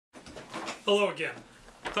Hello again.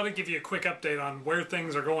 I thought I'd give you a quick update on where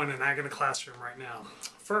things are going in Ag in the Classroom right now.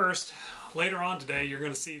 First, later on today, you're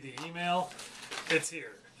going to see the email. It's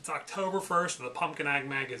here. It's October 1st and the Pumpkin Ag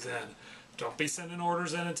Mag is in. Don't be sending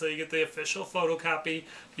orders in until you get the official photocopy.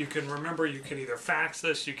 You can either fax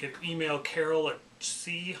us, you can email Carol at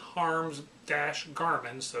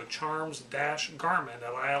charms-garmin, so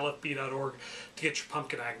charms-garmin@ilfb.org to get your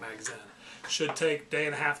Pumpkin Ag Mags in. Should take a day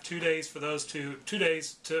and a half, 2 days for those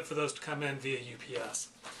for those to come in via UPS.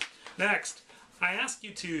 Next, I ask you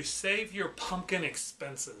to save your pumpkin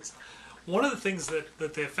expenses. One of the things that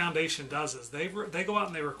the foundation does is they go out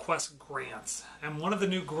and they request grants. And one of the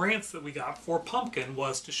new grants that we got for pumpkin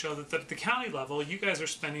was to show that at the county level, you guys are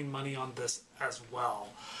spending money on this as well.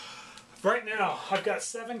 Right now, I've got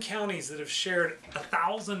 7 counties that have shared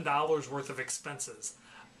 $1,000 worth of expenses.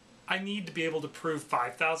 I need to be able to prove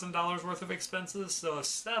 $5,000 worth of expenses, so if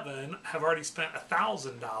 7 have already spent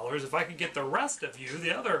 $1,000, if I could get the rest of you,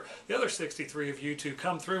 the other 63 of you, to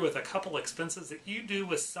come through with a couple expenses that you do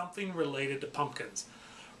with something related to pumpkins.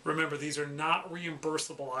 Remember, these are not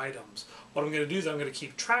reimbursable items. What I'm going to do is I'm going to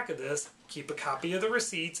keep track of this, keep a copy of the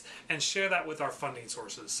receipts, and share that with our funding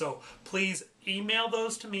sources. So please email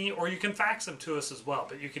those to me, or you can fax them to us as well,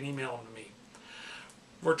 but you can email them to me.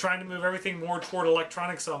 We're trying to move everything more toward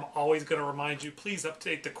electronic, so I'm always going to remind you, please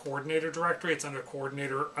update the coordinator directory. It's under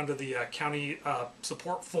coordinator, under the county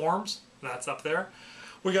support forms. That's up there.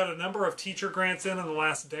 We got a number of teacher grants in the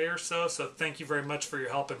last day or so, so thank you very much for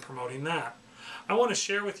your help in promoting that. I want to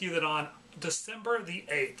share with you that on December the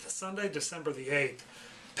 8th, Sunday, December the 8th,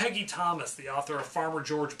 Peggy Thomas, the author of Farmer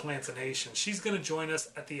George Plants a Nation, she's going to join us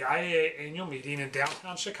at the IAA annual meeting in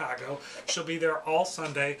downtown Chicago. She'll be there all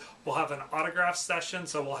Sunday. We'll have an autograph session,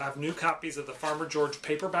 so we'll have new copies of the Farmer George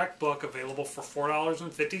paperback book available for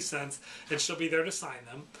 $4.50, and she'll be there to sign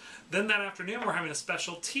them. Then that afternoon, we're having a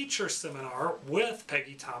special teacher seminar with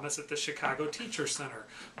Peggy Thomas at the Chicago Teacher Center.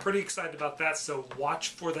 Pretty excited about that, so watch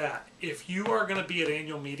for that. If you are going to be at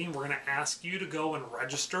annual meeting, we're going to ask you to go and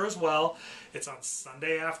register as well. It's on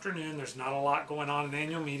Sunday afternoon. There's not a lot going on in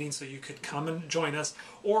annual meeting, so you could come and join us.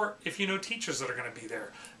 Or if you know teachers that are going to be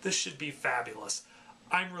there, this should be fabulous.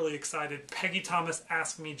 I'm really excited. Peggy Thomas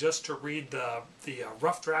asked me just to read the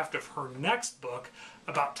rough draft of her next book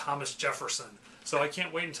about Thomas Jefferson. So I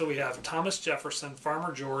can't wait until we have Thomas Jefferson,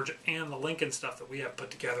 Farmer George, and the Lincoln stuff that we have put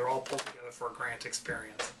together, all pulled together for a grant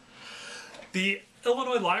experience. The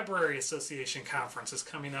Illinois Library Association Conference is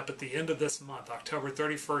coming up at the end of this month, October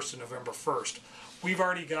 31st and November 1st. We've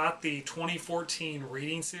already got the 2014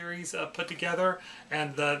 reading series put together,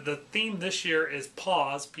 and the theme this year is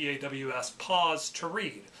Pause, P-A-W-S, Pause to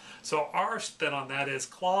Read. So our spin on that is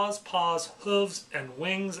claws, paws, hooves, and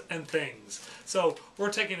wings and things. So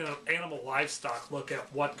we're taking an animal livestock look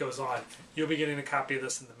at what goes on. You'll be getting a copy of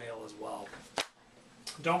this in the mail as well.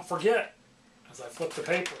 Don't forget, as I flip the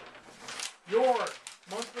paper, your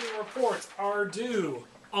monthly reports are due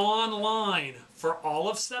online for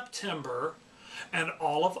all of September and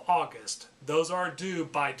all of August. Those are due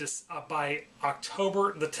by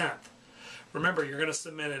October the 10th. Remember, you're going to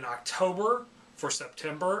submit in October for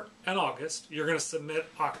September and August. You're going to submit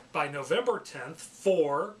by November 10th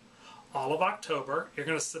for all of October. You're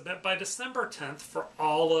going to submit by December 10th for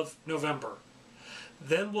all of November.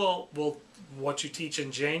 Then what you teach in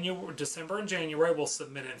December and January, we'll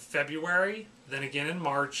submit in February, then again in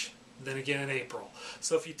March, then again in April.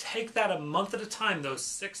 So if you take that a month at a time, those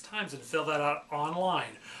 6 times, and fill that out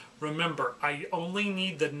online, remember, I only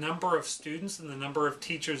need the number of students and the number of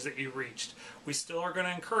teachers that you reached. We still are going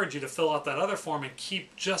to encourage you to fill out that other form and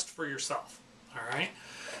keep just for yourself. All right?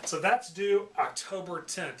 So that's due October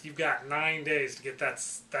 10th. You've got 9 days to get that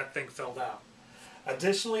thing filled out.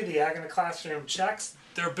 Additionally, the Ag in the Classroom checks,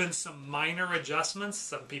 there have been some minor adjustments.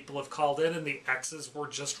 Some people have called in and the X's were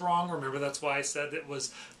just wrong. Remember, that's why I said it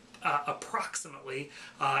was approximately.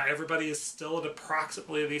 Everybody is still at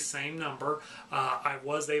approximately the same number. I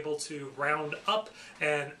was able to round up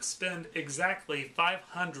and spend exactly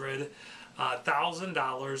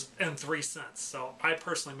 $500,000.03. So I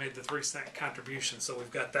personally made the 3-cent contribution. So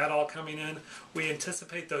we've got that all coming in. We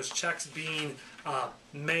anticipate those checks being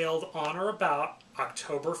mailed on or about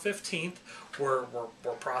October 15th. We're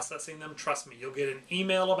processing them. Trust me, you'll get an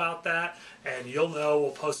email about that, and you'll know.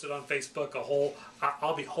 We'll post it on Facebook.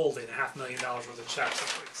 I'll be holding $500,000 worth of checks. I'm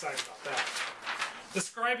pretty excited about that. The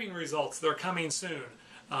scribing results, they're coming soon.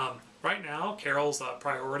 Right now, Carol's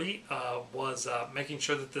priority was making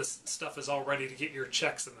sure that this stuff is all ready to get your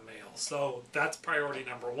checks in the mail. So that's priority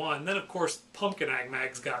number one. Then, of course, Pumpkin Ag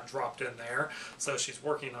Mags got dropped in there, so she's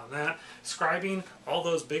working on that. Scribing, all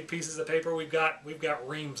those big pieces of paper we've got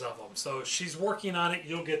reams of them. So she's working on it.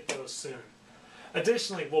 You'll get those soon.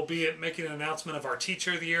 Additionally, we'll be making an announcement of our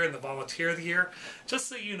Teacher of the Year and the Volunteer of the Year. Just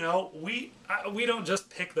so you know, we don't just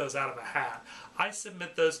pick those out of a hat. I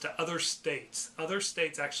submit those to other states. Other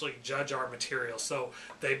states actually judge our material. So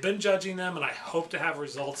they've been judging them, and I hope to have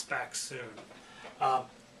results back soon.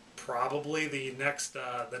 Probably the next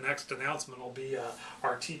announcement will be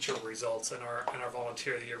our teacher results and our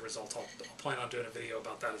Volunteer of the Year results. I'll plan on doing a video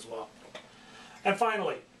about that as well. And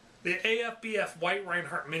finally, the AFBF White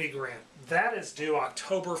Reinhardt Mini Grant. That is due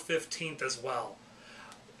October 15th as well.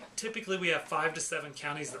 Typically we have 5 to 7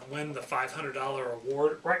 counties that win the $500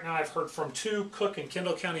 award. Right now I've heard from 2. Cook and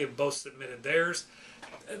Kendall County have both submitted theirs.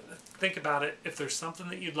 Think about it. If there's something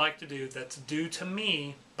that you'd like to do, that's due to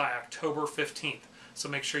me by October 15th. So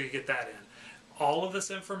make sure you get that in. All of this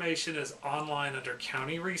information is online under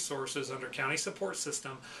County Resources, under County Support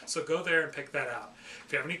System, so go there and pick that out.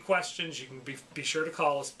 If you have any questions, you can be sure to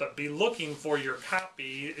call us, but be looking for your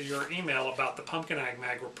copy, your email about the Pumpkin Ag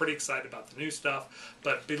Mag. We're pretty excited about the new stuff,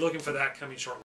 but be looking for that coming shortly.